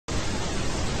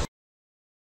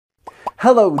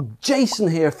Hello, Jason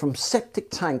here from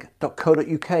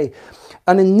septictank.co.uk,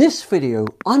 and in this video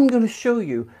I'm going to show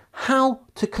you how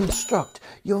to construct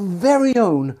your very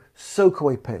own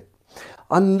soakaway pit.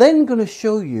 I'm then going to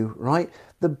show you,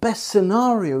 the best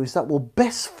scenarios that will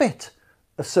best fit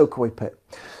a soakaway pit.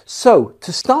 So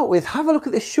to start with, have a look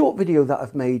at this short video that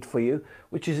I've made for you,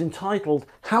 which is entitled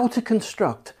How to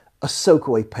Construct a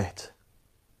Soakaway Pit.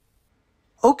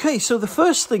 Okay, so the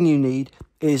first thing you need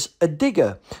is a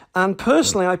digger, and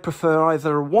personally I prefer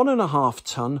either a 1.5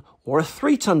 ton or a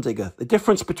 3 ton digger. The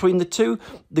difference between the two,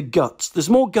 the guts. There's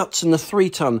more guts in the 3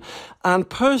 ton, and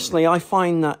personally I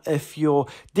find that if you're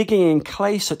digging in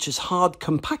clay such as hard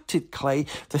compacted clay,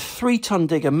 the 3 ton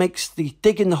digger makes the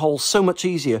digging the hole so much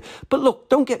easier. But look,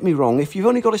 don't get me wrong, if you've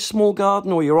only got a small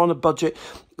garden or you're on a budget,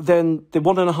 then the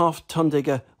 1.5 ton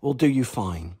digger will do you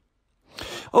fine.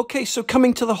 Okay, so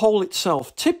coming to the hole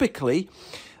itself, typically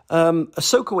a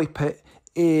soakaway pit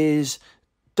is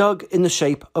dug in the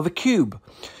shape of a cube,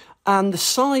 and the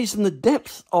size and the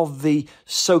depth of the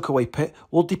soakaway pit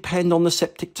will depend on the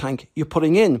septic tank you're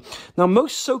putting in. Now,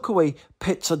 most soakaway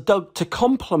pits are dug to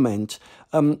complement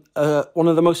one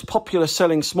of the most popular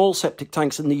selling small septic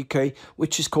tanks in the UK,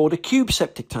 which is called a cube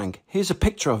septic tank. Here's a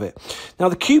picture of it. Now,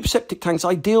 the cube septic tank's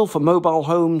ideal for mobile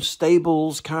homes,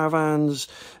 stables, caravans,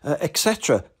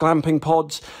 etc., glamping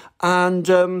pods,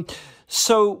 and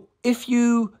so if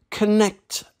you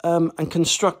connect and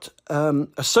construct a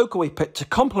soakaway pit to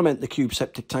complement the cube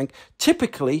septic tank,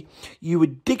 typically you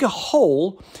would dig a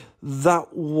hole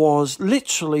that was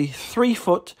literally 3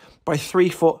 foot by 3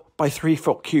 foot by 3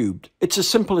 foot cubed. It's as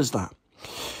simple as that.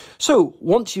 So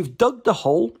once you've dug the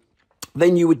hole,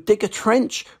 then you would dig a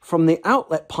trench from the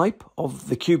outlet pipe of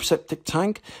the cube septic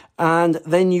tank, and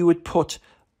then you would put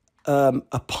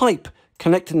a pipe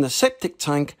connecting the septic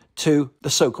tank to the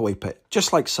soakaway pit,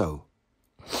 just like so.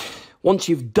 Once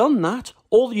you've done that,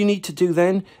 all you need to do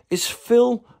then is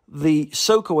fill the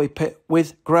soakaway pit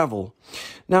with gravel.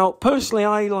 Now, personally,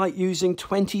 I like using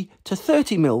 20 to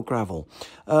 30 mil gravel.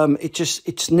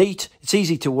 It's neat, it's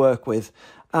easy to work with.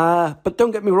 But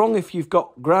don't get me wrong, if you've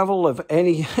got gravel of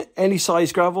any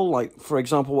size gravel, like for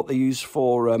example what they use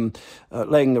for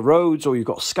laying the roads, or you've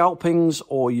got scalpings,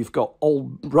 or you've got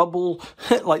old rubble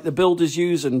like the builders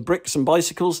use, and bricks and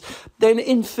bicycles, then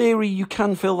in theory you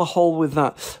can fill the hole with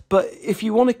that. But if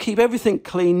you want to keep everything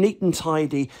clean, neat and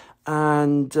tidy,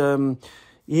 and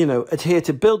adhere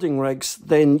to building regs,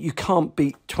 then you can't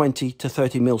beat 20 to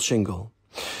 30 mil shingle.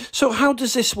 So how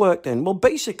does this work then? Well,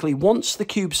 basically, once the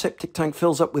cube septic tank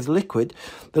fills up with liquid,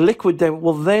 the liquid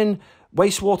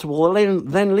wastewater will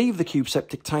then leave the cube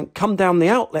septic tank, come down the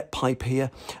outlet pipe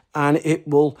here, and it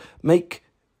will make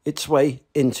its way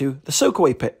into the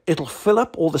soakaway pit. It'll fill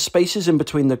up all the spaces in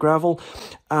between the gravel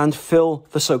and fill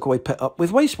the soakaway pit up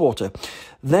with wastewater.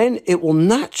 Then it will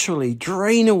naturally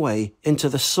drain away into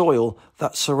the soil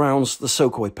that surrounds the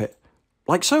soakaway pit,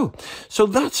 like so. So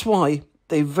that's why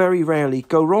they very rarely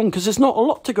go wrong, because there's not a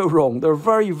lot to go wrong. They're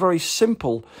very, very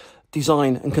simple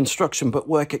design and construction, but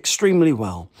work extremely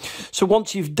well. So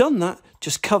once you've done that,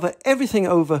 just cover everything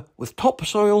over with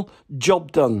topsoil,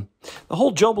 job done. The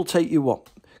whole job will take you, what,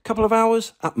 a couple of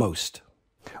hours at most.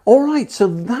 All right, so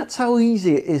that's how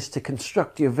easy it is to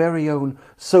construct your very own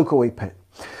soakaway pit.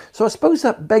 So I suppose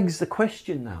that begs the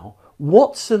question now,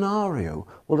 what scenario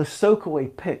will a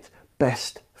soakaway pit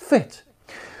best fit?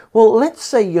 Well, let's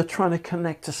say you're trying to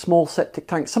connect a small septic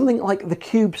tank, something like the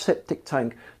cube septic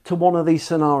tank, to one of these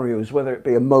scenarios, whether it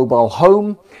be a mobile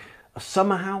home, a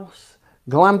summer house,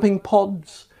 glamping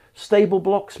pods, stable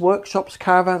blocks, workshops,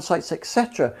 caravan sites,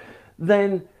 etc.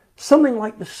 Then something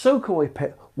like the soakaway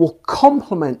pit will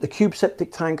complement the cube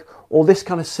septic tank or this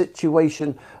kind of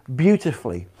situation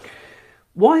beautifully.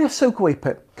 Why a soakaway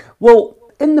pit? Well,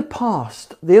 in the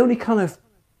past, the only kind of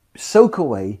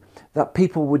soakaway that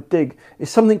people would dig is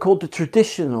something called the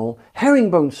traditional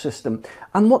herringbone system.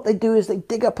 And what they do is they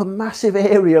dig up a massive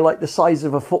area like the size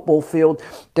of a football field.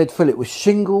 They'd fill it with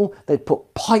shingle, they'd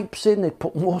put pipes in, they'd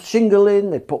put more shingle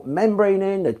in, they'd put membrane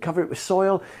in, they'd cover it with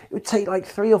soil. It would take like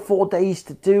 3 or 4 days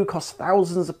to do, cost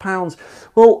thousands of pounds.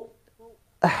 Well,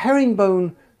 a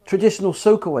herringbone traditional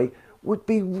soakaway would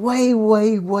be way,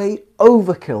 way, way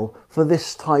overkill for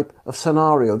this type of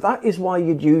scenario. That is why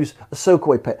you'd use a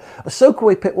soakaway pit. A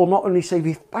soakaway pit will not only save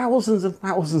you thousands and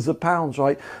thousands of pounds,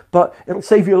 but it'll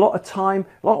save you a lot of time,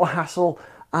 a lot of hassle,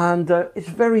 and it's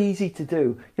very easy to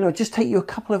do. It just take you a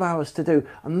couple of hours to do,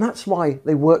 and that's why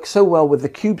they work so well with the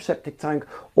cube septic tank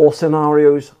or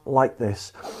scenarios like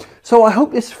this. So I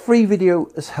hope this free video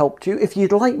has helped you. If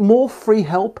you'd like more free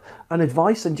help and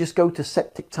advice, then just go to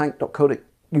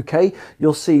septictank.co.uk.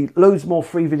 You'll see loads more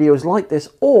free videos like this,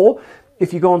 or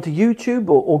If you go onto YouTube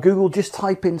or Google, just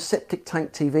type in Septic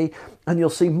Tank TV and you'll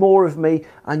see more of me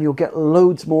and you'll get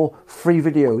loads more free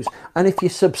videos. And if you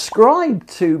subscribe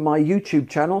to my YouTube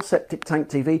channel, Septic Tank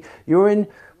TV, you're in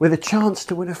with a chance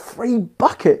to win a free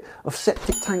bucket of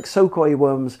septic tank soakaway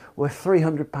worms worth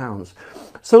 £300.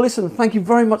 So listen, thank you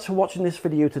very much for watching this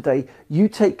video today. You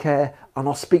take care and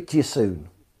I'll speak to you soon.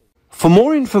 For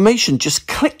more information, just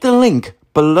click the link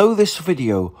below this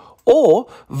video or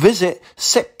visit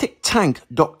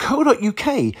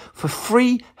septictank.co.uk for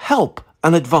free help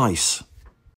and advice.